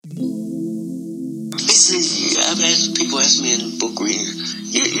I've had people ask me in book reading,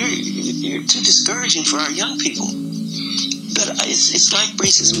 you're too discouraging for our young people. But it's like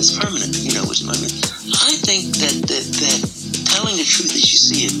racism is permanent, which I mean. I think that telling the truth as you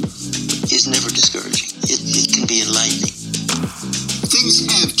see it is never discouraging. It can be enlightening. Things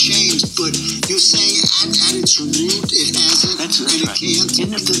have changed, but you're saying at its root it hasn't. That's and right. It can't.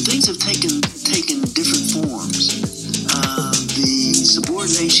 And if the things have taken different forms. The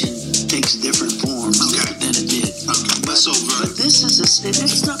subordination takes different forms than it did. Okay. But this is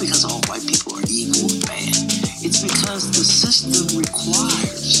it's not because all white people are evil or bad. It's because the system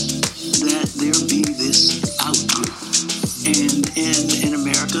requires that there be this outgroup. And in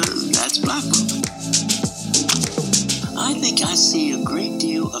America, that's black folk. I think I see a great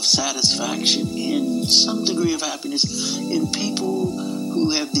deal of satisfaction and some degree of happiness in people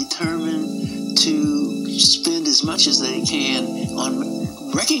who have determined to spend as much as they can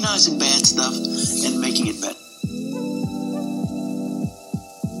on recognizing bad stuff and making it better.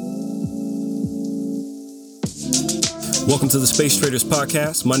 Welcome to the Space Traders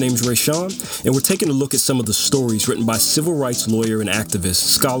Podcast. My name's Ray Sean, and we're taking a look at some of the stories written by civil rights lawyer and activist,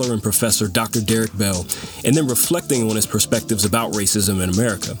 scholar and professor Dr. Derrick Bell, and then reflecting on his perspectives about racism in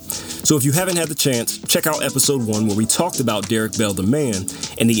America. So if you haven't had the chance, check out episode 1 where we talked about Derrick Bell, the man,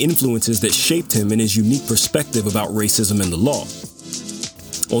 and the influences that shaped him and his unique perspective about racism and the law.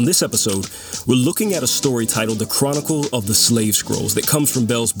 On this episode, we're looking at a story titled The Chronicle of the Slave Scrolls that comes from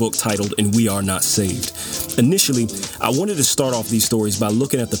Bell's book titled And We Are Not Saved. Initially, I wanted to start off these stories by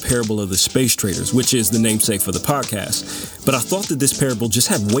looking at the parable of the space traders, which is the namesake for the podcast. But I thought that this parable just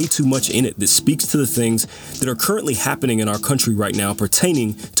had way too much in it that speaks to the things that are currently happening in our country right now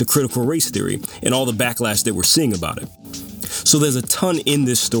pertaining to critical race theory and all the backlash that we're seeing about it. So there's a ton in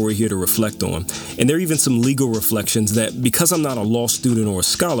this story here to reflect on, and there are even some legal reflections that, because I'm not a law student or a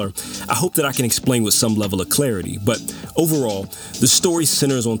scholar, I hope that I can explain with some level of clarity. But overall, the story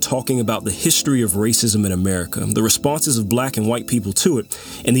centers on talking about the history of racism in America, the responses of black and white people to it,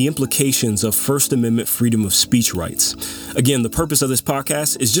 and the implications of First Amendment freedom of speech rights. Again, the purpose of this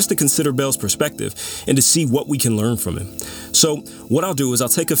podcast is just to consider Bell's perspective and to see what we can learn from him. So what I'll do is I'll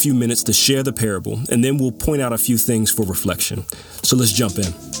take a few minutes to share the parable, and then we'll point out a few things for reflection. So let's jump in.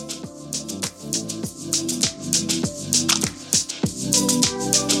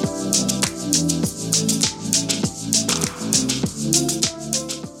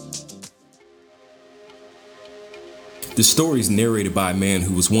 The story is narrated by a man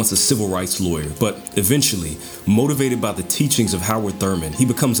who was once a civil rights lawyer, but eventually, motivated by the teachings of Howard Thurman, he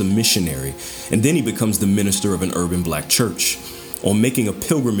becomes a missionary, and then he becomes the minister of an urban black church. On making a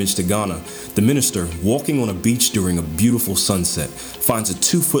pilgrimage to Ghana, the minister, walking on a beach during a beautiful sunset, finds a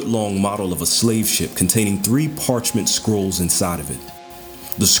 2-foot-long model of a slave ship containing 3 parchment scrolls inside of it.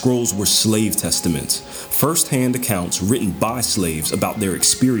 The scrolls were slave testaments, first-hand accounts written by slaves about their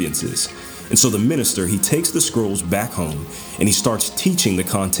experiences. And so the minister, he takes the scrolls back home and he starts teaching the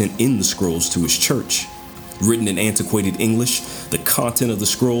content in the scrolls to his church. Written in antiquated English, the content of the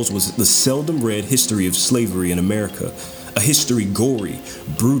scrolls was the seldom read history of slavery in America. A history gory,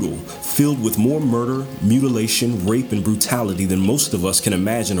 brutal, filled with more murder, mutilation, rape, and brutality than most of us can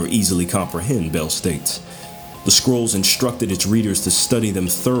imagine or easily comprehend, Bell states. The scrolls instructed its readers to study them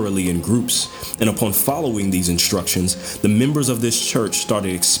thoroughly in groups, and upon following these instructions, the members of this church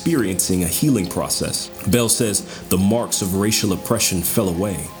started experiencing a healing process. Bell says the marks of racial oppression fell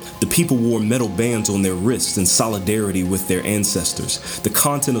away. The people wore metal bands on their wrists in solidarity with their ancestors. The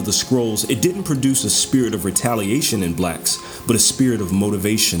content of the scrolls, it didn't produce a spirit of retaliation in blacks, but a spirit of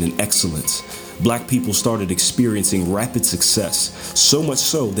motivation and excellence. Black people started experiencing rapid success, so much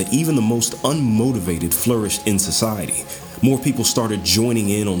so that even the most unmotivated flourished in society. More people started joining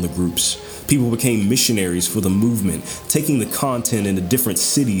in on the groups. People became missionaries for the movement, taking the content into different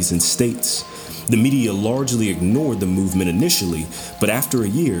cities and states. The media largely ignored the movement initially, but after a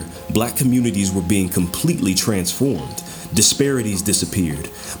year, black communities were being completely transformed. Disparities disappeared.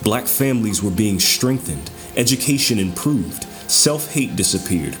 Black families were being strengthened. Education improved. Self-hate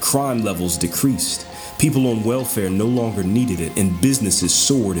disappeared. Crime levels decreased. People on welfare no longer needed it, and businesses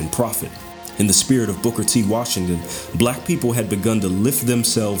soared in profit. In the spirit of Booker T. Washington, black people had begun to lift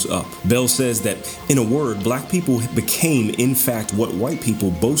themselves up. Bell says that, in a word, black people became, in fact, what white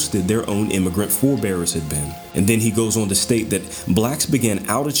people boasted their own immigrant forebears had been. And then he goes on to state that blacks began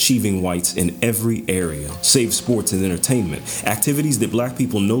out-achieving whites in every area, save sports and entertainment, activities that black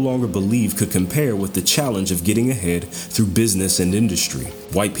people no longer believe could compare with the challenge of getting ahead through business and industry.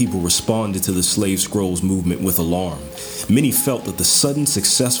 White people responded to the slave scrolls movement with alarm. Many felt that the sudden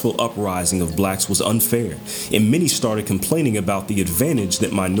successful uprising of blacks was unfair, and many started complaining about the advantage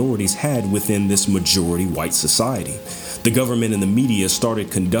that minorities had within this majority white society. The government and the media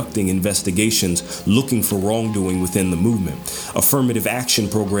started conducting investigations looking for wrongdoing within the movement. Affirmative action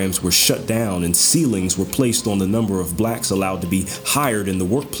programs were shut down and ceilings were placed on the number of blacks allowed to be hired in the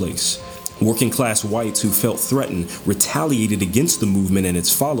workplace. Working-class whites who felt threatened retaliated against the movement and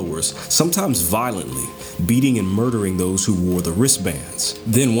its followers, sometimes violently, beating and murdering those who wore the wristbands.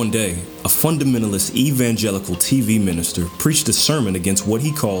 Then one day, a fundamentalist evangelical TV minister preached a sermon against what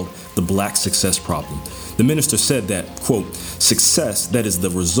he called the black success problem. The minister said that, quote, "Success that is the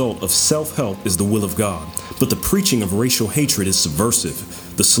result of self-help is the will of God, but the preaching of racial hatred is subversive.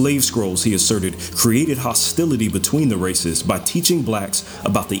 The slave scrolls," he asserted, created hostility between the races by teaching blacks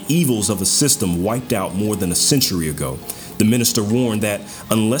about the evils of a system wiped out more than a century ago. The minister warned that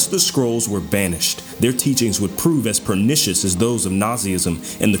unless the scrolls were banished, their teachings would prove as pernicious as those of Nazism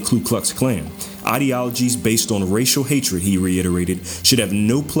and the Ku Klux Klan. Ideologies based on racial hatred, he reiterated, should have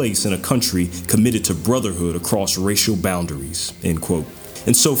no place in a country committed to brotherhood across racial boundaries, end quote.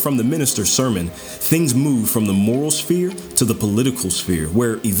 And so from the minister's sermon, things moved from the moral sphere to the political sphere,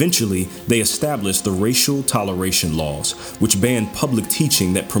 where eventually they established the racial toleration laws, which banned public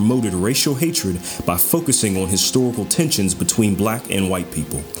teaching that promoted racial hatred by focusing on historical tensions between black and white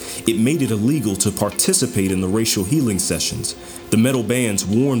people. It made it illegal to participate in the racial healing sessions. The metal bands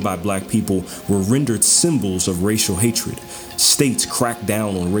worn by black people were rendered symbols of racial hatred. States cracked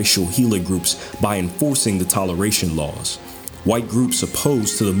down on racial healing groups by enforcing the toleration laws. White groups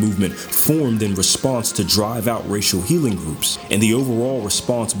opposed to the movement formed in response to drive out racial healing groups, and the overall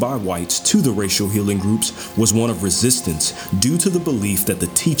response by whites to the racial healing groups was one of resistance due to the belief that the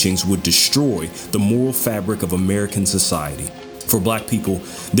teachings would destroy the moral fabric of American society. For black people,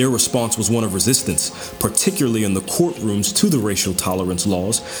 their response was one of resistance, particularly in the courtrooms to the racial tolerance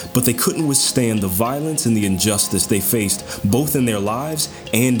laws, but they couldn't withstand the violence and the injustice they faced both in their lives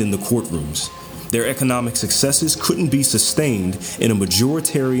and in the courtrooms. Their economic successes couldn't be sustained in a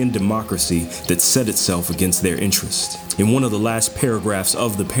majoritarian democracy that set itself against their interests. In one of the last paragraphs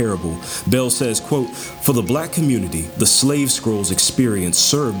of the parable, Bell says, quote, "For the black community, the slave scrolls experience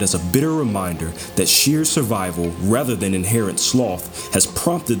served as a bitter reminder that sheer survival rather than inherent sloth has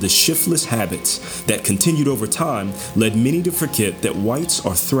prompted the shiftless habits that continued over time led many to forget that whites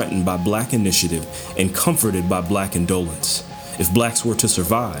are threatened by black initiative and comforted by black indolence. If blacks were to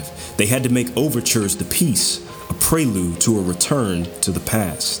survive, they had to make overtures to peace, a prelude to a return to the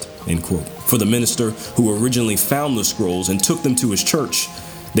past," end quote. For the minister who originally found the scrolls and took them to his church,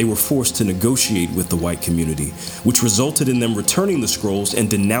 they were forced to negotiate with the white community, which resulted in them returning the scrolls and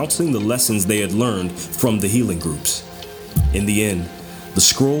denouncing the lessons they had learned from the healing groups. In the end, the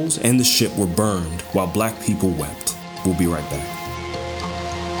scrolls and the ship were burned while black people wept. We'll be right back.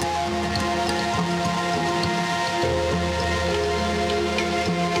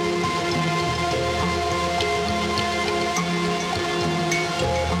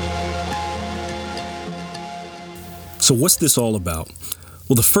 So what's this all about?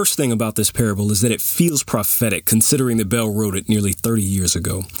 Well, the first thing about this parable is that it feels prophetic, considering that Bell wrote it nearly 30 years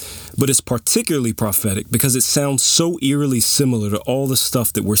ago. But it's particularly prophetic because it sounds so eerily similar to all the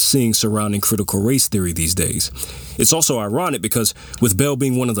stuff that we're seeing surrounding critical race theory these days. It's also ironic because, with Bell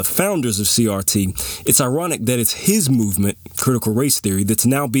being one of the founders of CRT, it's ironic that it's his movement, critical race theory, that's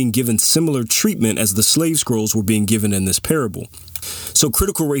now being given similar treatment as the slave scrolls were being given in this parable. So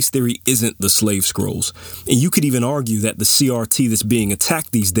critical race theory isn't the slave scrolls. And you could even argue that the CRT that's being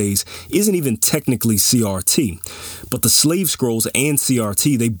attacked these days isn't even technically CRT. But the slave scrolls and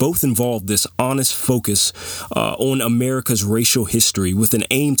CRT, they both involve this honest focus on America's racial history with an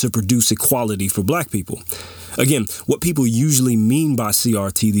aim to produce equality for black people. Again, what people usually mean by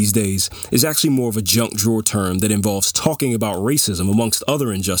CRT these days is actually more of a junk drawer term that involves talking about racism amongst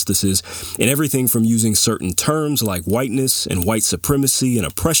other injustices and everything from using certain terms like whiteness and white supremacy and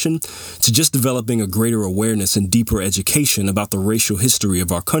oppression to just developing a greater awareness and deeper education about the racial history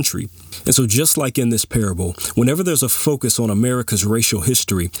of our country. And so just like in this parable, whenever there's a focus on America's racial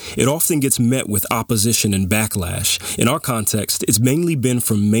history, it often gets met with opposition and backlash. In our context, it's mainly been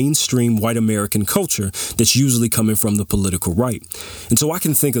from mainstream white American culture that's usually coming from the political right. And so I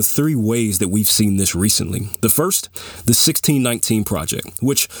can think of three ways that we've seen this recently. The first, the 1619 Project,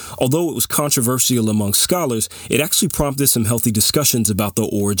 which, although it was controversial among scholars, it actually prompted some healthy discussions about the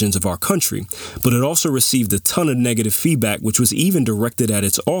origins of our country. But it also received a ton of negative feedback, which was even directed at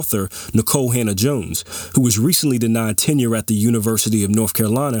its author, Nicole Hannah-Jones, who was recently denied tenure at the University of North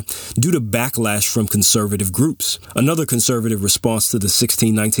Carolina due to backlash from conservative groups. Another conservative response to the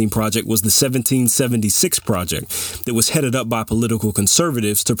 1619 Project was the 1776 Project that was headed up by political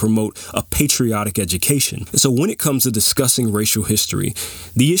conservatives to promote a patriotic education. So when it comes to discussing racial history,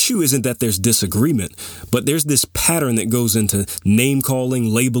 the issue isn't that there's disagreement, but there's this pattern that goes into name-calling,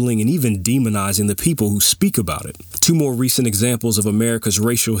 labeling, and even demonizing the people who speak about it. Two more recent examples of America's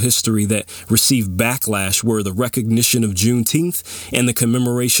racial history that received backlash were the recognition of Juneteenth and the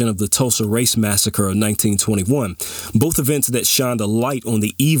commemoration of the Tulsa Race Massacre of 1921, both events that shined a light on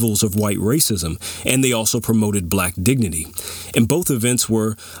the evils of white racism, and they also promoted black dignity. And both events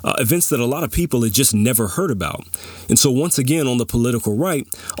were events that a lot of people had just never heard about. And so once again, on the political right,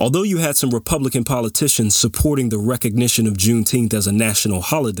 although you had some Republican politicians supporting the recognition of Juneteenth as a national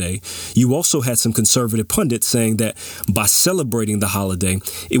holiday, you also had some conservative pundits saying that by celebrating the holiday,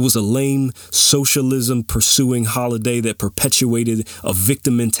 it was a lame, socialism-pursuing holiday that perpetuated a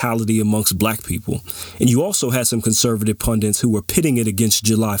victim mentality amongst black people. And you also had some conservative pundits who were pitting it against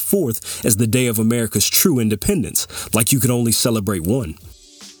July 4th as the day of America's true independence, like you could only celebrate one.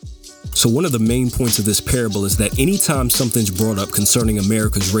 So one of the main points of this parable is that anytime something's brought up concerning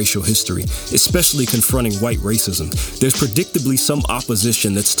America's racial history, especially confronting white racism, there's predictably some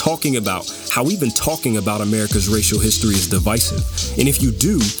opposition that's talking about how even talking about America's racial history is divisive. And if you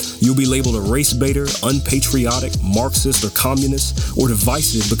do, you'll be labeled a race baiter, unpatriotic, Marxist, or communist, or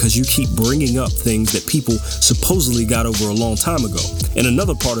divisive because you keep bringing up things that people supposedly got over a long time ago. And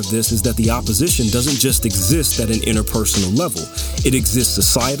another part of this is that the opposition doesn't just exist at an interpersonal level. It exists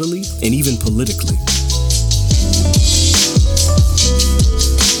societally and even politically.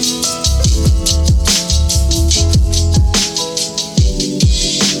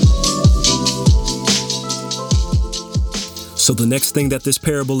 So the next thing that this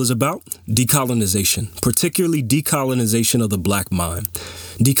parable is about, decolonization, particularly decolonization of the black mind.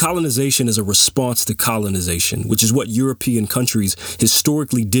 Decolonization is a response to colonization, which is what European countries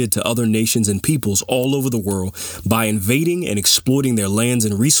historically did to other nations and peoples all over the world by invading and exploiting their lands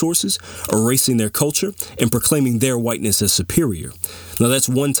and resources, erasing their culture, and proclaiming their whiteness as superior. Now, that's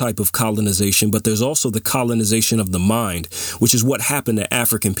one type of colonization, but there's also the colonization of the mind, which is what happened to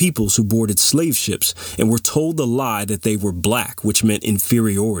African peoples who boarded slave ships and were told the lie that they were black, which meant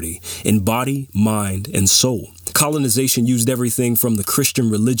inferiority in body, mind, and soul. Colonization used everything from the Christian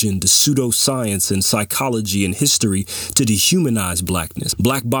religion to pseudoscience and psychology and history to dehumanize blackness.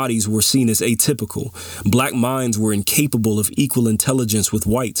 Black bodies were seen as atypical. Black minds were incapable of equal intelligence with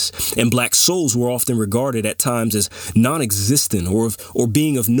whites, and black souls were often regarded at times as non-existent or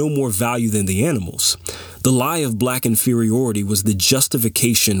being of no more value than the animals. The lie of black inferiority was the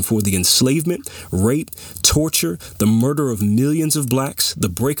justification for the enslavement, rape, torture, the murder of millions of blacks, the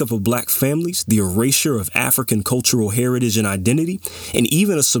breakup of black families, the erasure of African cultural heritage and identity, and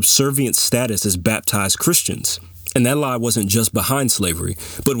even a subservient status as baptized Christians. And that lie wasn't just behind slavery,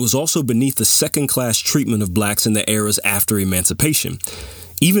 but was also beneath the second-class treatment of blacks in the eras after emancipation.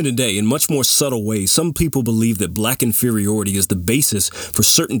 Even today, in much more subtle ways, some people believe that black inferiority is the basis for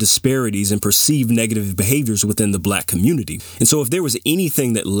certain disparities and perceived negative behaviors within the black community. And so if there was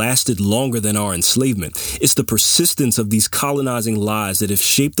anything that lasted longer than our enslavement, it's the persistence of these colonizing lies that have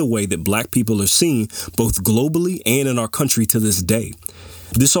shaped the way that black people are seen both globally and in our country to this day.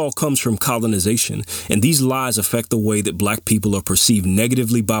 This all comes from colonization, and these lies affect the way that black people are perceived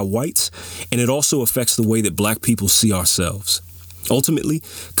negatively by whites, and it also affects the way that black people see ourselves. Ultimately,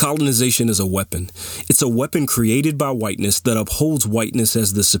 colonization is a weapon. It's a weapon created by whiteness that upholds whiteness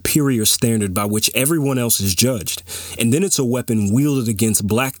as the superior standard by which everyone else is judged. And then it's a weapon wielded against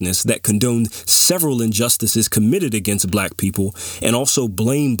blackness that condoned several injustices committed against black people and also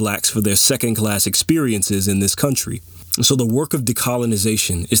blamed blacks for their second-class experiences in this country. So the work of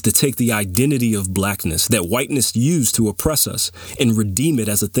decolonization is to take the identity of blackness that whiteness used to oppress us and redeem it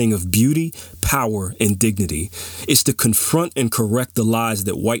as a thing of beauty, power, and dignity. It's to confront and correct the lies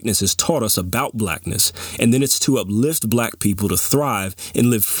that whiteness has taught us about blackness, and then it's to uplift black people to thrive and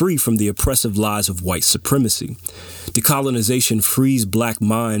live free from the oppressive lies of white supremacy. Decolonization frees black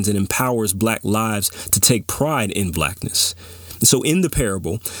minds and empowers black lives to take pride in blackness. So in the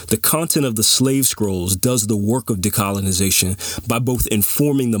parable, the content of the slave scrolls does the work of decolonization by both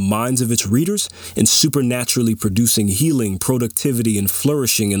informing the minds of its readers and supernaturally producing healing, productivity, and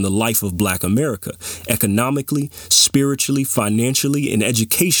flourishing in the life of Black America, economically, spiritually, financially, and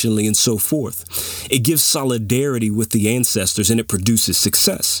educationally, and so forth. It gives solidarity with the ancestors and it produces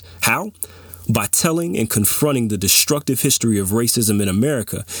success. How? By telling and confronting the destructive history of racism in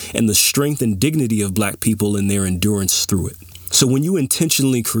America and the strength and dignity of Black people in their endurance through it. So when you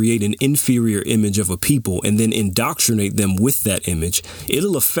intentionally create an inferior image of a people and then indoctrinate them with that image,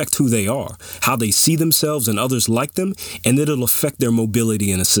 it'll affect who they are, how they see themselves and others like them, and it'll affect their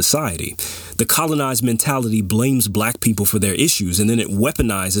mobility in a society. The colonized mentality blames Black people for their issues, and then it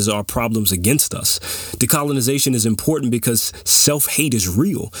weaponizes our problems against us. Decolonization is important because self-hate is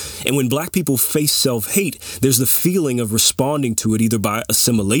real. And when Black people face self-hate, there's the feeling of responding to it either by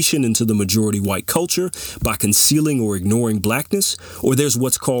assimilation into the majority white culture, by concealing or ignoring Blackness, or there's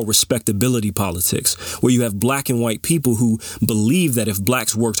what's called respectability politics, where you have Black and white people who believe that if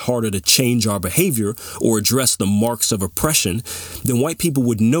Blacks worked harder to change our behavior or address the marks of oppression, then white people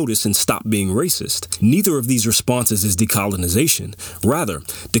would notice and stop being racist. Neither of these responses is decolonization. Rather,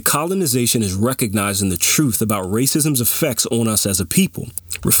 decolonization is recognizing the truth about racism's effects on us as a people.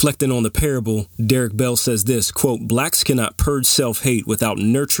 Reflecting on the parable, Derrick Bell says this, quote, "Blacks cannot purge self-hate without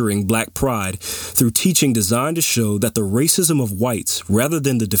nurturing Black pride through teaching designed to show that the racism of whites, rather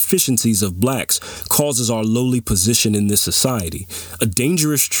than the deficiencies of Blacks, causes our lowly position in this society, a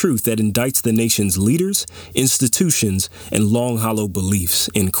dangerous truth that indicts the nation's leaders, institutions, and long hollow beliefs,"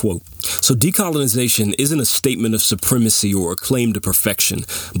 end quote. So decolonization isn't a statement of supremacy or a claim to perfection.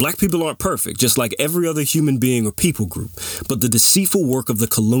 Black people aren't perfect, just like every other human being or people group. But the deceitful work of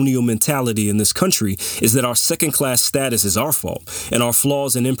the colonial mentality in this country is that our second-class status is our fault, and our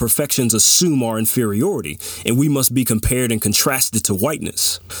flaws and imperfections assume our inferiority, and we must be compared and contrasted to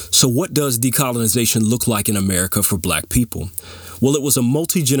whiteness. So what does decolonization look like in America for Black people? Well, it was a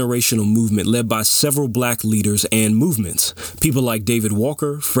multi-generational movement led by several Black leaders and movements. People like David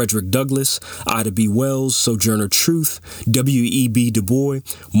Walker, Frederick Douglass, Ida B. Wells, Sojourner Truth, W.E.B. Du Bois,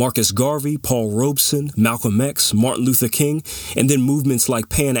 Marcus Garvey, Paul Robeson, Malcolm X, Martin Luther King, and then movements like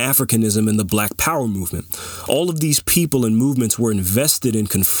Pan-Africanism and the Black Power movement. All of these people and movements were invested in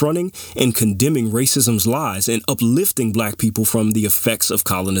confronting and condemning racism's lies and uplifting Black people from the effects of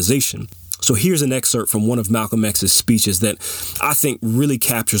colonization. So here's an excerpt from one of Malcolm X's speeches that I think really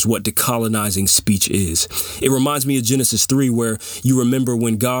captures what decolonizing speech is. It reminds me of Genesis 3, where you remember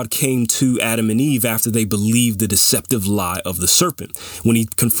when God came to Adam and Eve after they believed the deceptive lie of the serpent, when he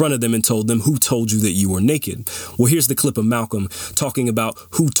confronted them and told them, "Who told you that you were naked?" Well, here's the clip of Malcolm talking about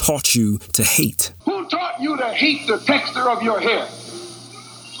who taught you to hate. Who taught you to hate the texture of your hair?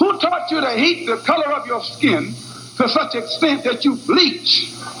 Who taught you to hate the color of your skin to such extent that you bleach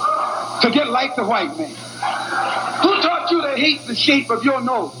to get like the white man? Who taught you to hate the shape of your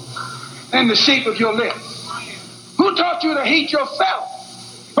nose and the shape of your lips? Who taught you to hate yourself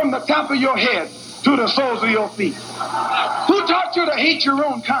from the top of your head to the soles of your feet? Who taught you to hate your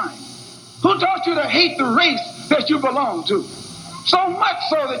own kind? Who taught you to hate the race that you belong to? So much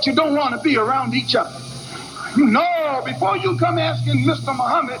so that you don't want to be around each other. No, before you come asking Mr.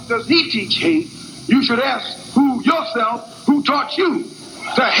 Muhammad, does he teach hate, you should ask yourself who taught you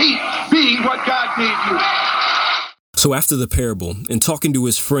to hate being what God gave you. So after the parable, and talking to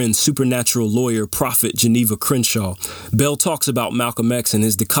his friend, supernatural lawyer, prophet Geneva Crenshaw, Bell talks about Malcolm X and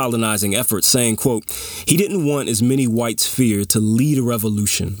his decolonizing efforts, saying, quote, "He didn't want, as many whites feared, to lead a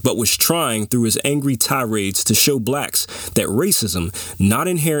revolution, but was trying through his angry tirades to show Blacks that racism, not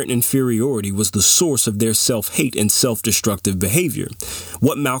inherent inferiority, was the source of their self-hate and self-destructive behavior.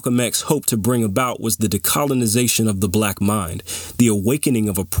 What Malcolm X hoped to bring about was the decolonization of the Black mind, the awakening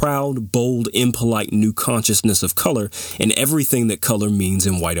of a proud, bold, impolite new consciousness of color and everything that color means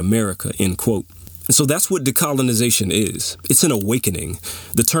in white America," end quote. And so that's what decolonization is. It's an awakening.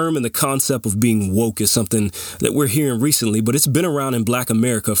 The term and the concept of being woke is something that we're hearing recently, but it's been around in Black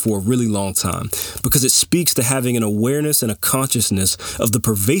America for a really long time because it speaks to having an awareness and a consciousness of the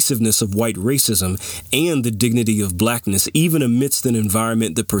pervasiveness of white racism and the dignity of Blackness, even amidst an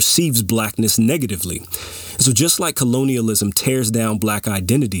environment that perceives Blackness negatively. So just like colonialism tears down Black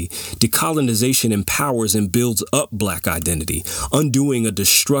identity, decolonization empowers and builds up Black identity, undoing a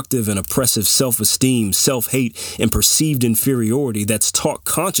destructive and oppressive self-esteem, self-hate, and perceived inferiority that's taught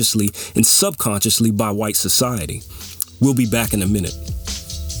consciously and subconsciously by white society. We'll be back in a minute.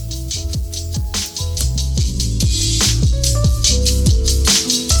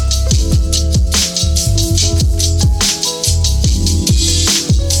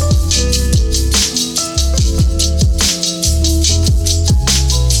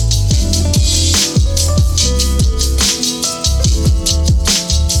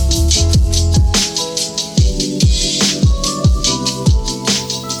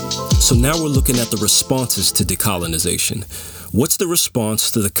 So now we're looking at the responses to decolonization. What's the response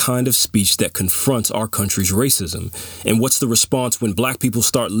to the kind of speech that confronts our country's racism? And what's the response when black people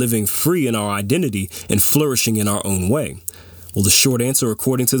start living free in our identity and flourishing in our own way? Well, the short answer,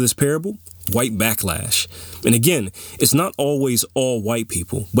 according to this parable, white backlash. And again, it's not always all white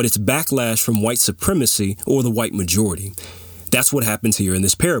people, but it's backlash from white supremacy or the white majority. That's what happens here in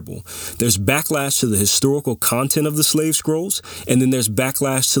this parable. There's backlash to the historical content of the slave scrolls, and then there's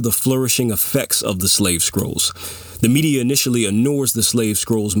backlash to the flourishing effects of the slave scrolls. The media initially ignores the slave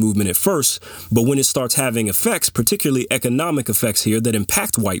scrolls movement at first, but when it starts having effects, particularly economic effects here that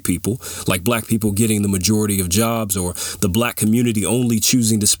impact white people, like black people getting the majority of jobs or the black community only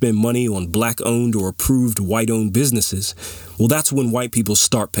choosing to spend money on black-owned or approved white-owned businesses, well, that's when white people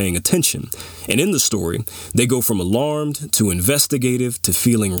start paying attention. And in the story, they go from alarmed to investigative to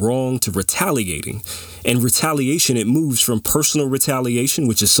feeling wrong to retaliating. And retaliation, it moves from personal retaliation,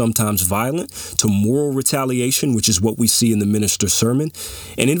 which is sometimes violent, to moral retaliation, which is what we see in the minister's sermon,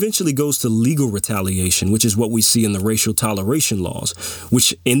 and eventually goes to legal retaliation, which is what we see in the racial toleration laws,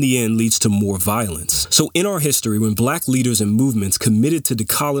 which in the end leads to more violence. So in our history, when black leaders and movements committed to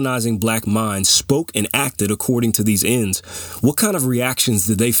decolonizing black minds spoke and acted according to these ends, what kind of reactions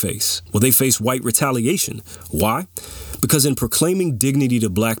did they face? Well, they faced white retaliation. Why? Because in proclaiming dignity to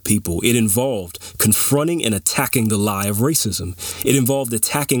black people, it involved confronting and attacking the lie of racism. It involved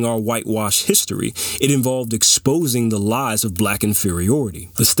attacking our whitewashed history. It involved exposing the lies of black inferiority.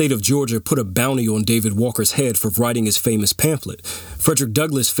 The state of Georgia put a bounty on David Walker's head for writing his famous pamphlet. Frederick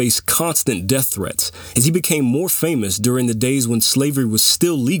Douglass faced constant death threats. As he became more famous during the days when slavery was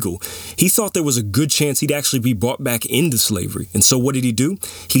still legal, he thought there was a good chance he'd actually be brought back into slavery. And so what did he do?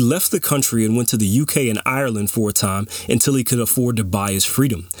 He left the country and went to the UK and Ireland for a time until he could afford to buy his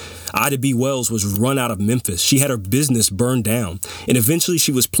freedom. Ida B. Wells was run out of Memphis. She had her business burned down, and eventually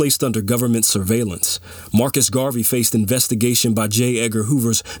she was placed under government surveillance. Marcus Garvey faced investigation by J. Edgar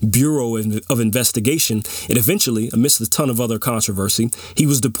Hoover's Bureau of Investigation, and eventually, amidst a ton of other controversy, he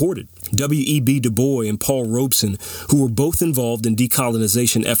was deported. W.E.B. Du Bois and Paul Robeson, who were both involved in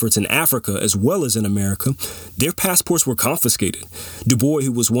decolonization efforts in Africa as well as in America, their passports were confiscated. Du Bois,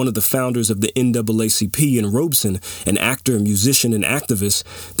 who was one of the founders of the NAACP, and Robeson, an actor, musician, and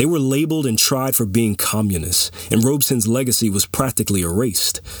activist, they were labeled and tried for being communists, and Robeson's legacy was practically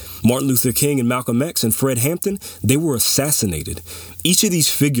erased. Martin Luther King and Malcolm X and Fred Hampton, they were assassinated. Each of these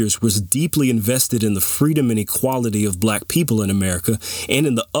figures was deeply invested in the freedom and equality of black people in America and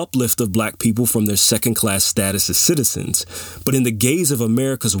in the uplift of black people from their second-class status as citizens. But in the gaze of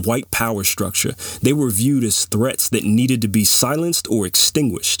America's white power structure, they were viewed as threats that needed to be silenced or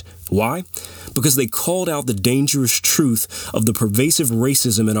extinguished. Why? Because they called out the dangerous truth of the pervasive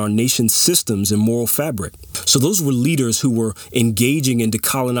racism in our nation's systems and moral fabric. So those were leaders who were engaging in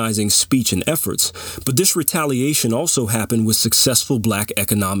decolonizing speech and efforts, but this retaliation also happened with successful black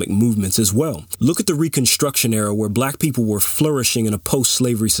economic movements as well. Look at the Reconstruction era, where black people were flourishing in a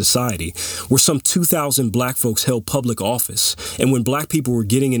post-slavery society, where some 2,000 black folks held public office, and when black people were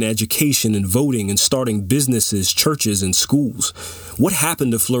getting an education and voting and starting businesses, churches, and schools. What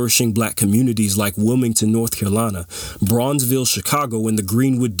happened to flourishing black communities like Wilmington, North Carolina, Bronzeville, Chicago, and the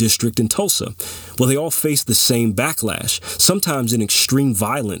Greenwood District in Tulsa? Well, they all faced the same backlash, sometimes in extreme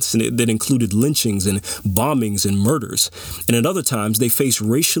violence that included lynchings and bombings and murders. And at other times, they faced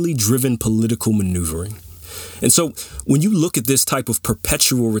racially driven political maneuvering. And so when you look at this type of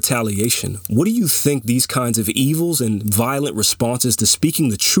perpetual retaliation, what do you think these kinds of evils and violent responses to speaking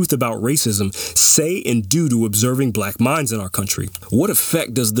the truth about racism say and do to observing black minds in our country? What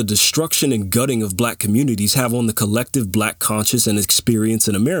effect does the destruction and gutting of black communities have on the collective black conscience and experience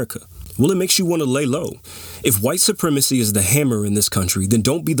in America? Well, it makes you want to lay low. If white supremacy is the hammer in this country, then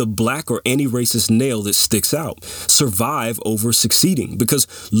don't be the black or anti-racist nail that sticks out. Survive over succeeding, because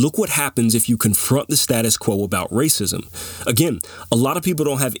look what happens if you confront the status quo about racism. Again, a lot of people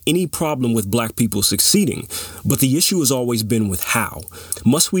don't have any problem with black people succeeding, but the issue has always been with how.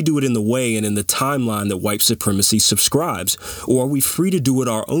 Must we do it in the way and in the timeline that white supremacy subscribes, or are we free to do it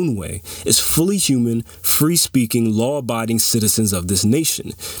our own way as fully human, free-speaking, law-abiding citizens of this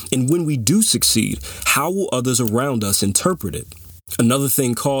nation? And when we do succeed, how will others around us interpret it? Another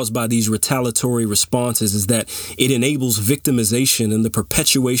thing caused by these retaliatory responses is that it enables victimization and the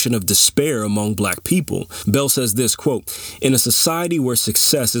perpetuation of despair among black people. Bell says this, quote, "In a society where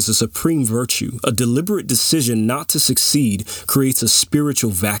success is a supreme virtue, a deliberate decision not to succeed creates a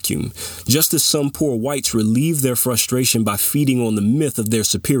spiritual vacuum. Just as some poor whites relieve their frustration by feeding on the myth of their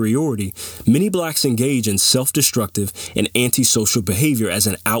superiority, many blacks engage in self-destructive and antisocial behavior as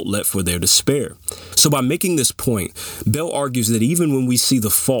an outlet for their despair." So by making this point, Bell argues that even even when we see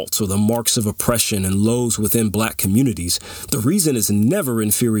the faults or the marks of oppression and lows within black communities, the reason is never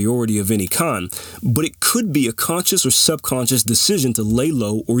inferiority of any kind, but it could be a conscious or subconscious decision to lay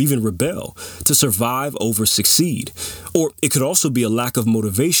low or even rebel, to survive over succeed. Or it could also be a lack of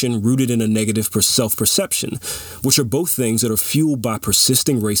motivation rooted in a negative self-perception, which are both things that are fueled by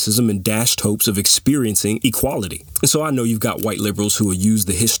persisting racism and dashed hopes of experiencing equality. And so I know you've got white liberals who will use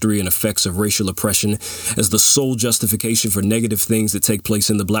the history and effects of racial oppression as the sole justification for negative things that take place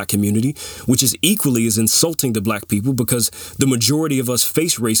in the black community, which is equally as insulting to black people because the majority of us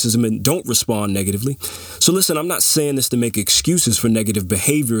face racism and don't respond negatively. So listen, I'm not saying this to make excuses for negative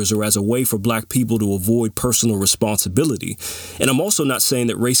behaviors or as a way for black people to avoid personal responsibility. And I'm also not saying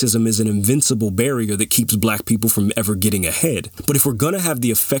that racism is an invincible barrier that keeps black people from ever getting ahead. But if we're going to have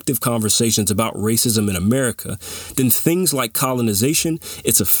the effective conversations about racism in America, then things like colonization,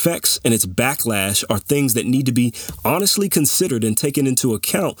 its effects, and its backlash are things that need to be honestly considered and taken into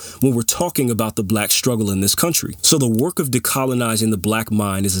account when we're talking about the black struggle in this country. So the work of decolonizing the black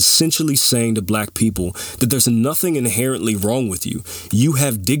mind is essentially saying to black people that there's nothing inherently wrong with you. You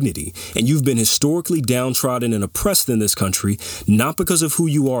have dignity, and you've been historically downtrodden and oppressed in this country, not because of who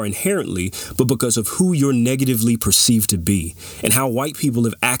you are inherently, but because of who you're negatively perceived to be, and how white people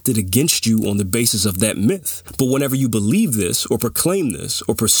have acted against you on the basis of that myth. But whenever you believe this, or proclaim this,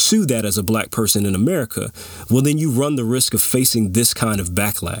 or pursue that as a black person in America, well then you run the risk of facing this kind of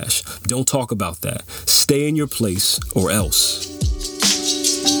backlash. Don't talk about that. Stay in your place or else.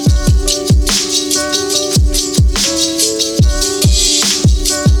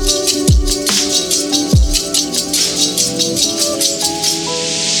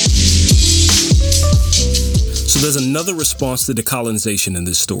 There's another response to decolonization in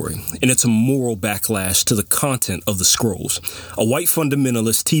this story, and it's a moral backlash to the content of the scrolls. A white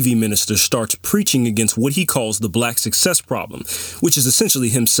fundamentalist TV minister starts preaching against what he calls the black success problem, which is essentially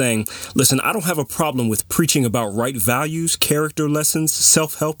him saying, listen, I don't have a problem with preaching about right values, character lessons,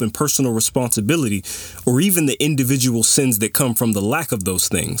 self-help, and personal responsibility, or even the individual sins that come from the lack of those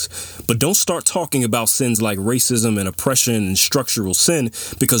things. But don't start talking about sins like racism and oppression and structural sin,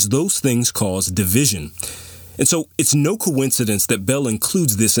 because those things cause division. And so it's no coincidence that Bell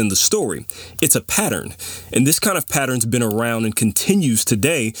includes this in the story. It's a pattern. And this kind of pattern's been around and continues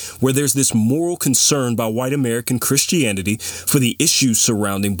today, where there's this moral concern by white American Christianity for the issues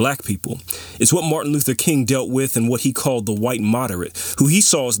surrounding black people. It's what Martin Luther King dealt with in what he called the white moderate, who he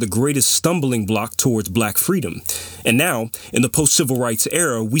saw as the greatest stumbling block towards black freedom. And now, in the post-civil rights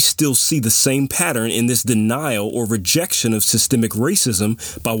era, we still see the same pattern in this denial or rejection of systemic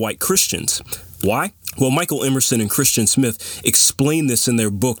racism by white Christians. Why? Well, Michael Emerson and Christian Smith explain this in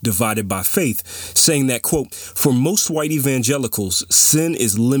their book, Divided by Faith, saying that, quote, for most white evangelicals, sin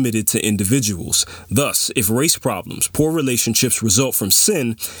is limited to individuals. Thus, if race problems, poor relationships result from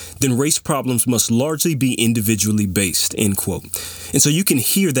sin, then race problems must largely be individually based, end quote. And so you can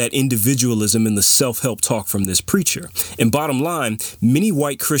hear that individualism in the self-help talk from this preacher. And bottom line, many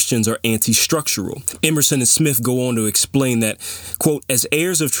white Christians are anti-structural. Emerson and Smith go on to explain that, quote, as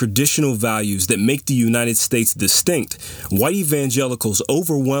heirs of traditional values that make the United States distinct, white evangelicals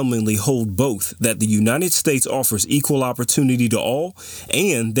overwhelmingly hold both that the United States offers equal opportunity to all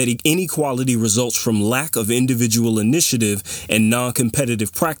and that inequality results from lack of individual initiative and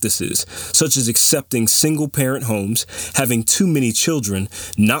non-competitive practices, such as accepting single-parent homes, having too many children,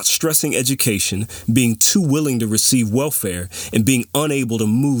 not stressing education, being too willing to receive welfare, and being unable to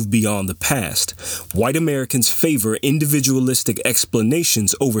move beyond the past. White Americans favor individualistic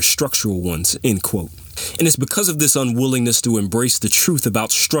explanations over structural ones, end quote. And it's because of this unwillingness to embrace the truth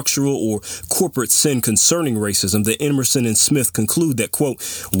about structural or corporate sin concerning racism that Emerson and Smith conclude that, quote,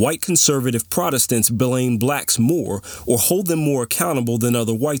 white conservative Protestants blame blacks more or hold them more accountable than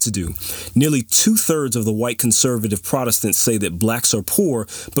other whites do. Nearly 2/3 of the white conservative Protestants say that blacks are poor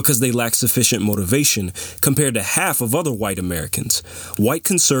because they lack sufficient motivation, compared to half of other white Americans. White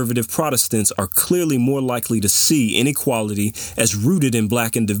conservative Protestants are clearly more likely to see inequality as rooted in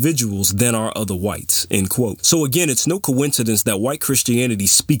black individuals than are other whites. End quote. So again, it's no coincidence that white Christianity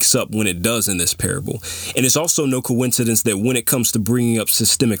speaks up when it does in this parable. And it's also no coincidence that when it comes to bringing up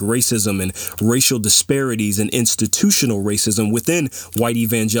systemic racism and racial disparities and institutional racism within white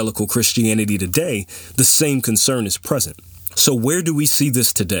evangelical Christianity today, the same concern is present. So where do we see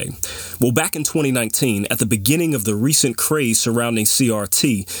this today? Well, back in 2019, at the beginning of the recent craze surrounding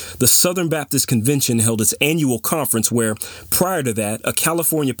CRT, the Southern Baptist Convention held its annual conference where, prior to that, a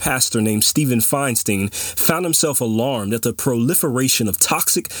California pastor named Stephen Feinstein found himself alarmed at the proliferation of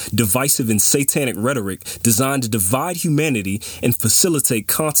toxic, divisive, and satanic rhetoric designed to divide humanity and facilitate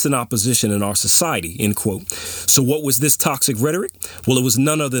constant opposition in our society, end quote. So what was this toxic rhetoric? Well, it was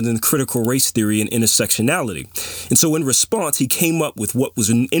none other than critical race theory and intersectionality. And so in response, he came up with what was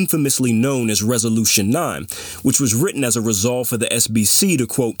infamously known as Resolution 9, which was written as a resolve for the SBC to,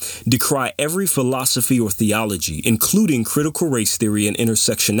 quote, decry every philosophy or theology, including critical race theory and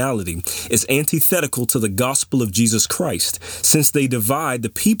intersectionality, as antithetical to the gospel of Jesus Christ, since they divide the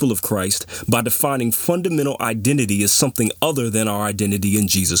people of Christ by defining fundamental identity as something other than our identity in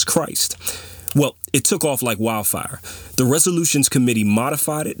Jesus Christ. Well, it took off like wildfire. The Resolutions Committee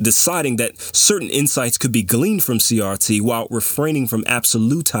modified it, deciding that certain insights could be gleaned from CRT while refraining from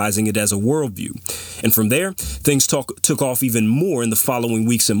absolutizing it as a worldview. And from there, things took off even more in the following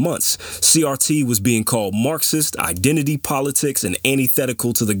weeks and months. CRT was being called Marxist, identity politics, and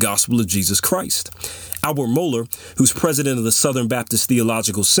antithetical to the gospel of Jesus Christ. Albert Mohler, who's president of the Southern Baptist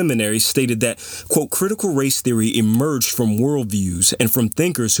Theological Seminary, stated that, quote, critical race theory emerged from worldviews and from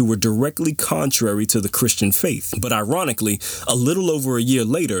thinkers who were directly contrary to the Christian faith. But ironically, a little over a year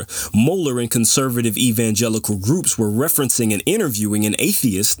later, Mohler and conservative evangelical groups were referencing and interviewing an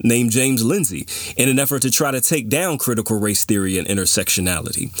atheist named James Lindsay in an effort to try to take down critical race theory and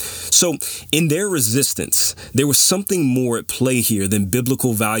intersectionality. So, in their resistance, there was something more at play here than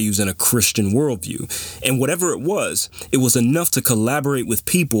biblical values and a Christian worldview. And whatever it was enough to collaborate with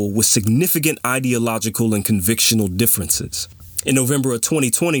people with significant ideological and convictional differences. In November of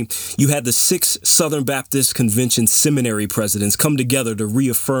 2020, you had the 6 Southern Baptist Convention seminary presidents come together to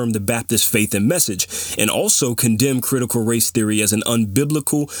reaffirm the Baptist faith and message, and also condemn critical race theory as an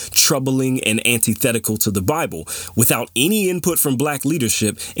unbiblical, troubling, and antithetical to the Bible, without any input from black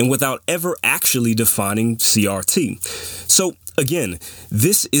leadership and without ever actually defining CRT. So, again,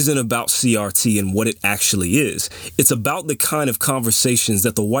 this isn't about CRT and what it actually is. It's about the kind of conversations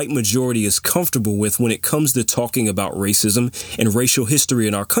that the white majority is comfortable with when it comes to talking about racism and racial history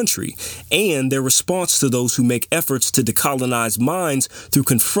in our country, and their response to those who make efforts to decolonize minds through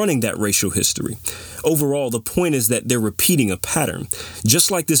confronting that racial history. Overall, the point is that they're repeating a pattern. Just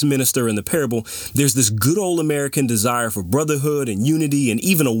like this minister in the parable, there's this good old American desire for brotherhood and unity and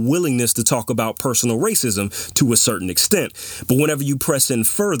even a willingness to talk about personal racism to a certain extent. But whenever you press in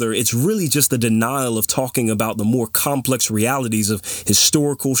further, it's really just a denial of talking about the more complex realities of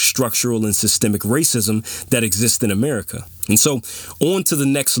historical, structural, and systemic racism that exist in America. And so, on to the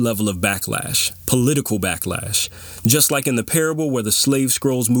next level of backlash, political backlash. Just like in the parable where the slave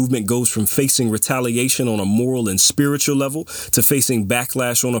scrolls movement goes from facing retaliation on a moral and spiritual level to facing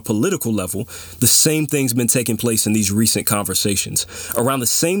backlash on a political level, the same thing's been taking place in these recent conversations. Around the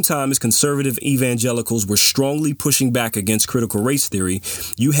same time as conservative evangelicals were strongly pushing back against critical race theory,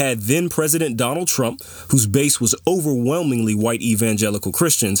 you had then President Donald Trump, whose base was overwhelmingly white evangelical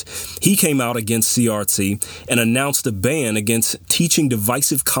Christians. He came out against CRT and announced a ban against teaching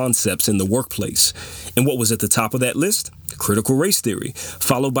divisive concepts in the workplace. And what was at the top of that list? Critical race theory,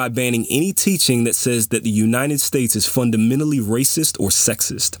 followed by banning any teaching that says that the United States is fundamentally racist or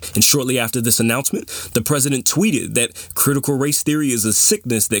sexist. And shortly after this announcement, the president tweeted that critical race theory is a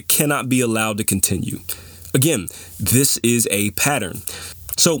sickness that cannot be allowed to continue. Again, this is a pattern.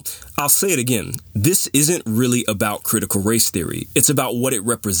 So I'll say it again. This isn't really about critical race theory. It's about what it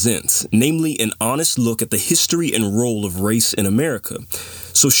represents, namely an honest look at the history and role of race in America.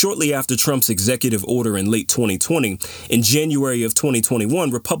 So shortly after Trump's executive order in late 2020, in January of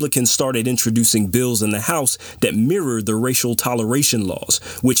 2021, Republicans started introducing bills in the House that mirrored the racial toleration laws,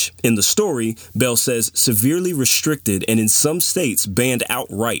 which, in the story, Bell says severely restricted and in some states banned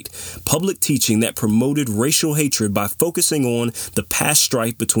outright public teaching that promoted racial hatred by focusing on the past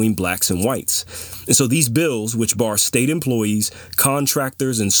strife between blacks and whites. And so these bills, which bar state employees,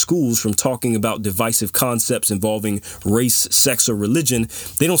 contractors, and schools from talking about divisive concepts involving race, sex, or religion,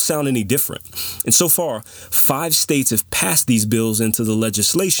 they don't sound any different. And so far, 5 states have passed these bills into the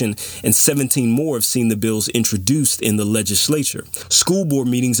legislation, and 17 more have seen the bills introduced in the legislature. School board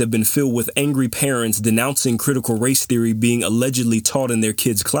meetings have been filled with angry parents denouncing critical race theory being allegedly taught in their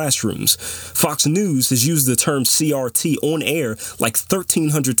kids' classrooms. Fox News has used the term CRT on air like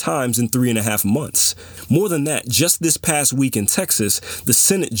 1,300 times in 3.5 months. More than that, just this past week in Texas, the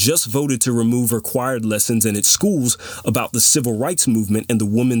Senate just voted to remove required lessons in its schools about the civil rights movement and the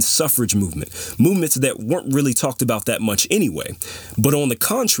women's suffrage movement, movements that weren't really talked about that much anyway. But on the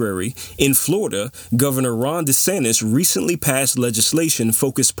contrary, in Florida, Governor Ron DeSantis recently passed legislation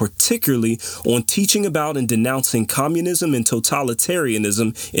focused particularly on teaching about and denouncing communism and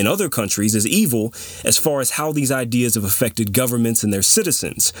totalitarianism in other countries as evil, as far as how these ideas have affected governments and their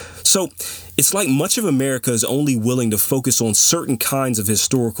citizens. So it's like much of America is only willing to focus on certain kinds of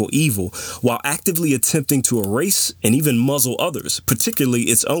historical evil while actively attempting to erase and even muzzle others, particularly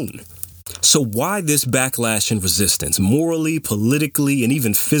its own. So why this backlash and resistance, morally, politically, and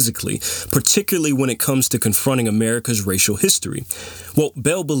even physically, particularly when it comes to confronting America's racial history? Well,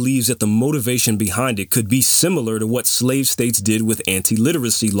 Bell believes that the motivation behind it could be similar to what slave states did with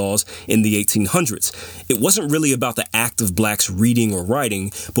anti-literacy laws in the 1800s. It wasn't really about the act of blacks reading or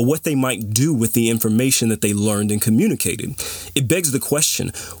writing, but what they might do with the information that they learned and communicated. It begs the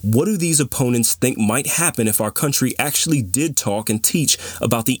question, what do these opponents think might happen if our country actually did talk and teach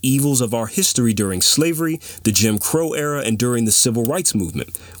about the evils of our history during slavery, the Jim Crow era, and during the Civil Rights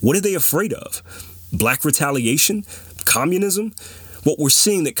Movement? What are they afraid of? Black retaliation? Communism? Well, we're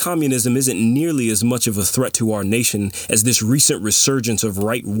seeing that communism isn't nearly as much of a threat to our nation as this recent resurgence of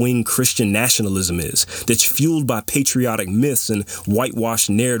right-wing Christian nationalism is, that's fueled by patriotic myths and whitewashed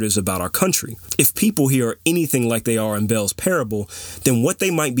narratives about our country. If people here are anything like they are in Bell's parable, then what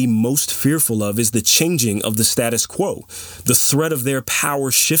they might be most fearful of is the changing of the status quo, the threat of their power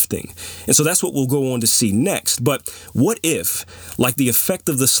shifting. And so that's what we'll go on to see next. But what if, like the effect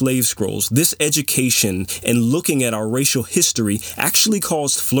of the slave scrolls, this education and looking at our racial history actually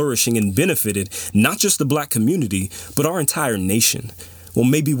caused flourishing and benefited not just the black community, but our entire nation? Well,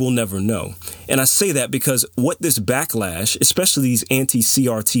 maybe we'll never know. And I say that because what this backlash, especially these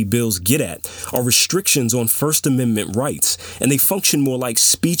anti-CRT bills, get at are restrictions on First Amendment rights, and they function more like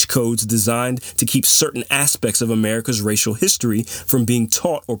speech codes designed to keep certain aspects of America's racial history from being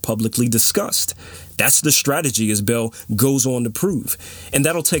taught or publicly discussed. That's the strategy, as Bell goes on to prove. And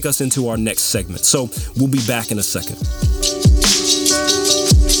that'll take us into our next segment. So we'll be back in a second.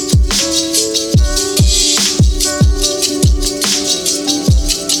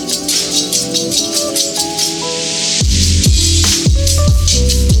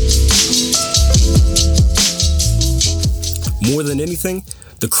 More than anything,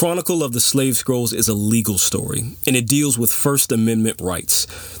 the Chronicle of the Slave Scrolls is a legal story, and it deals with First Amendment rights.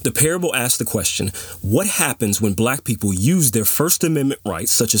 The parable asks the question, what happens when black people use their First Amendment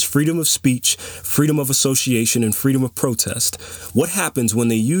rights, such as freedom of speech, freedom of association, and freedom of protest? What happens when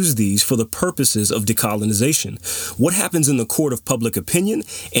they use these for the purposes of decolonization? What happens in the court of public opinion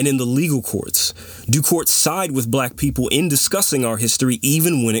and in the legal courts? Do courts side with black people in discussing our history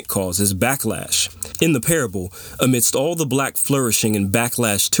even when it causes backlash? In the parable, amidst all the black flourishing and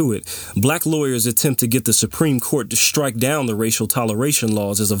backlash to it, black lawyers attempt to get the Supreme Court to strike down the racial toleration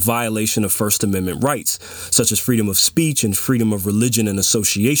laws as a violation of First Amendment rights, such as freedom of speech and freedom of religion and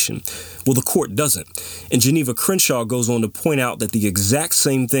association. Well, the court doesn't. And Geneva Crenshaw goes on to point out that the exact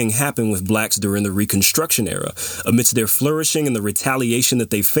same thing happened with blacks during the Reconstruction era. Amidst their flourishing and the retaliation that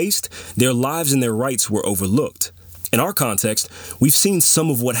they faced, their lives and their rights were overlooked. In our context, we've seen some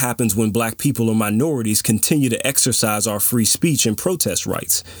of what happens when black people or minorities continue to exercise our free speech and protest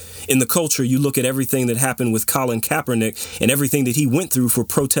rights. In the culture, you look at everything that happened with Colin Kaepernick and everything that he went through for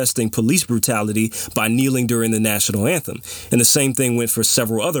protesting police brutality by kneeling during the national anthem. And the same thing went for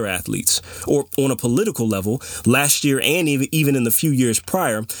several other athletes. Or on a political level, last year and even in the few years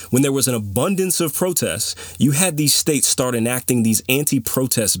prior, when there was an abundance of protests, you had these states start enacting these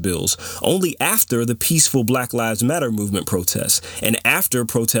anti-protest bills only after the peaceful Black Lives Matter movement protests, and after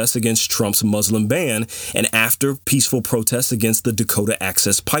protests against Trump's Muslim ban, and after peaceful protests against the Dakota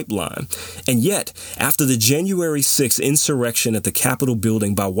Access Pipeline. And yet, after the January 6th insurrection at the Capitol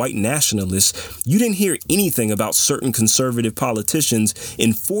building by white nationalists, you didn't hear anything about certain conservative politicians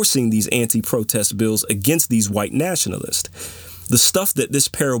enforcing these anti-protest bills against these white nationalists. The stuff that this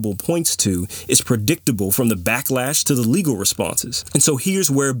parable points to is predictable from the backlash to the legal responses. And so here's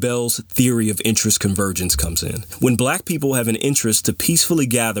where Bell's theory of interest convergence comes in. When black people have an interest to peacefully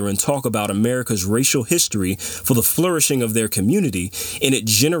gather and talk about America's racial history for the flourishing of their community, and it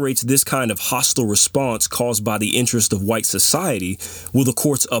generates this kind of hostile response caused by the interest of white society, will the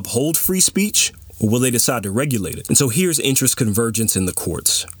courts uphold free speech? Or will they decide to regulate it? And so here's interest convergence in the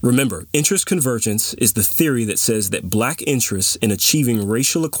courts. Remember, interest convergence is the theory that says that black interests in achieving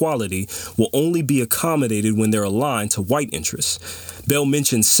racial equality will only be accommodated when they're aligned to white interests. Bell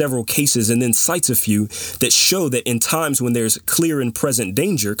mentions several cases and then cites a few that show that in times when there's clear and present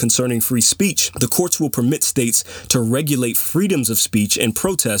danger concerning free speech, the courts will permit states to regulate freedoms of speech and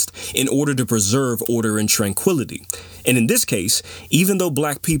protest in order to preserve order and tranquility. And in this case, even though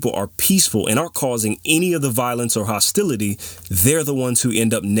black people are peaceful and aren't causing any of the violence or hostility, they're the ones who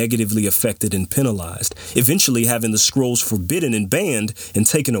end up negatively affected and penalized, eventually having the scrolls forbidden and banned and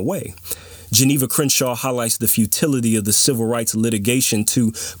taken away. Geneva Crenshaw highlights the futility of the civil rights litigation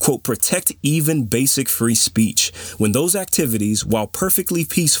to, quote, protect even basic free speech when those activities, while perfectly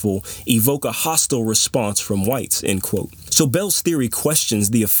peaceful, evoke a hostile response from whites, end quote. So Bell's theory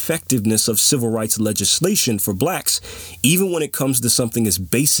questions the effectiveness of civil rights legislation for blacks, even when it comes to something as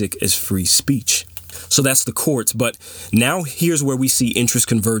basic as free speech. So that's the courts, but now here's where we see interest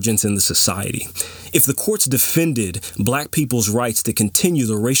convergence in the society. If the courts defended black people's rights to continue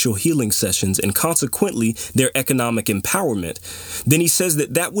the racial healing sessions and consequently their economic empowerment, then he says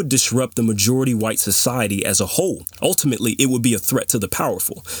that that would disrupt the majority white society as a whole. Ultimately, it would be a threat to the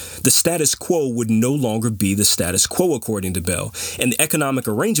powerful. The status quo would no longer be the status quo, according to Bell, and the economic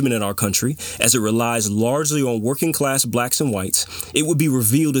arrangement in our country, as it relies largely on working class blacks and whites, it would be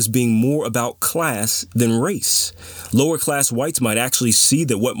revealed as being more about class than race. Lower class whites might actually see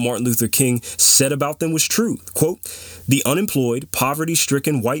that what Martin Luther King said about them was true. Quote, the unemployed,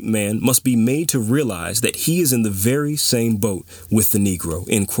 poverty-stricken white man must be made to realize that he is in the very same boat with the Negro,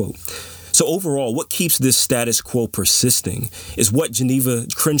 end quote. So overall, what keeps this status quo persisting is what Geneva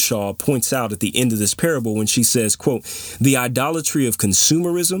Crenshaw points out at the end of this parable when she says, quote, the idolatry of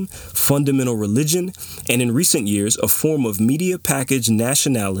consumerism, fundamental religion, and in recent years, a form of media packaged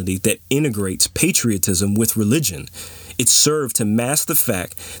nationality that integrates patriotism with religion. It served to mask the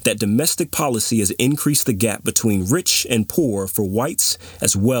fact that domestic policy has increased the gap between rich and poor for whites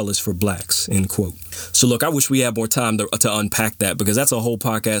as well as for blacks, end quote. So look, I wish we had more time to unpack that because that's a whole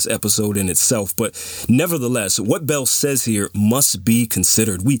podcast episode in itself. But nevertheless, what Bell says here must be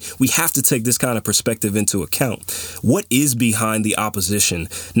considered. We have to take this kind of perspective into account. What is behind the opposition?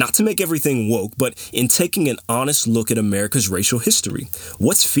 Not to make everything woke, but in taking an honest look at America's racial history.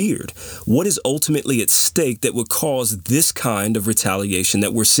 What's feared? What is ultimately at stake that would cause this kind of retaliation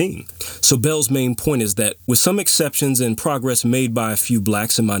that we're seeing? So Bell's main point is that with some exceptions and progress made by a few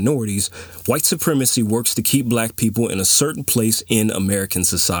blacks and minorities, white supremacy works to keep black people in a certain place in American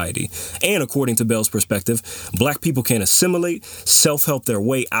society. And according to Bell's perspective, black people can assimilate, self-help their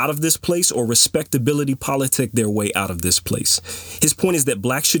way out of this place, or respectability politic their way out of this place. His point is that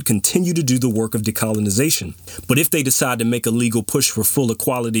blacks should continue to do the work of decolonization. But if they decide to make a legal push for full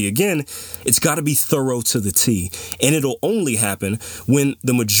equality again, it's got to be thorough to the T. And it'll only happen when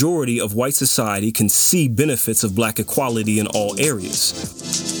the majority of white society can see benefits of black equality in all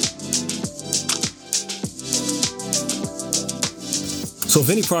areas. So if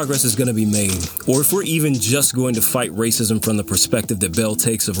any progress is going to be made, or if we're even just going to fight racism from the perspective that Bell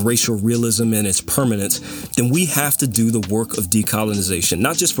takes of racial realism and its permanence, then we have to do the work of decolonization,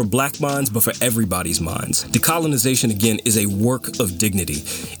 not just for black minds, but for everybody's minds. Decolonization, again, is a work of dignity.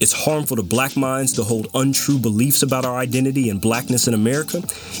 It's harmful to black minds to hold untrue beliefs about our identity and blackness in America,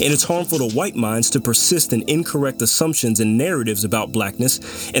 and it's harmful to white minds to persist in incorrect assumptions and narratives about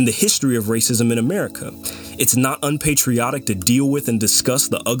blackness and the history of racism in America. It's not unpatriotic to deal with and discuss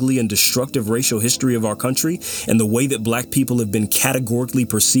the ugly and destructive racial history of our country and the way that black people have been categorically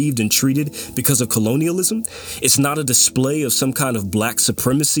perceived and treated because of colonialism. It's not a display of some kind of black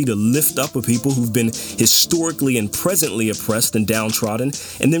supremacy to lift up a people who've been historically and presently oppressed and downtrodden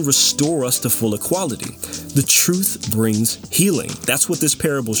and then restore us to full equality. The truth brings healing. That's what this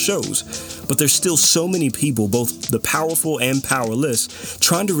parable shows. But there's still so many people, both the powerful and powerless,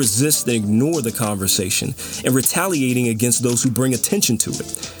 trying to resist and ignore the conversation and retaliating against those who bring attention to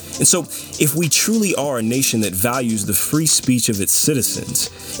it. And so, if we truly are a nation that values the free speech of its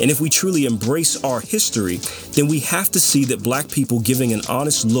citizens, and if we truly embrace our history, then we have to see that black people giving an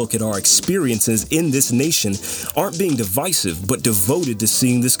honest look at our experiences in this nation aren't being divisive, but devoted to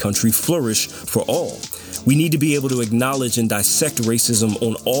seeing this country flourish for all. We need to be able to acknowledge and dissect racism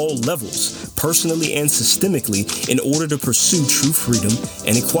on all levels, personally and systemically, in order to pursue true freedom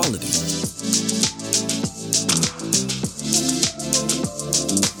and equality.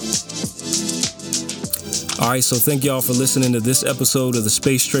 All right, so thank y'all for listening to this episode of the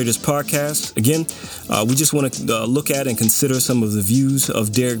Space Traders Podcast. Again, we just want to look at and consider some of the views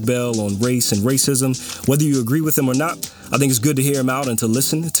of Derrick Bell on race and racism. Whether you agree with him or not, I think it's good to hear him out and to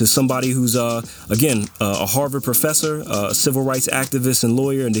listen to somebody who's, again, a Harvard professor, a civil rights activist and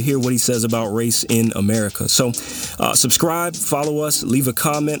lawyer, and to hear what he says about race in America. So subscribe, follow us, leave a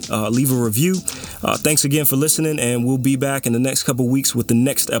comment, leave a review. Thanks again for listening, and we'll be back in the next couple weeks with the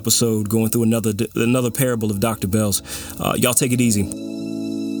next episode going through another parable of Dr. Bell's. Y'all take it easy.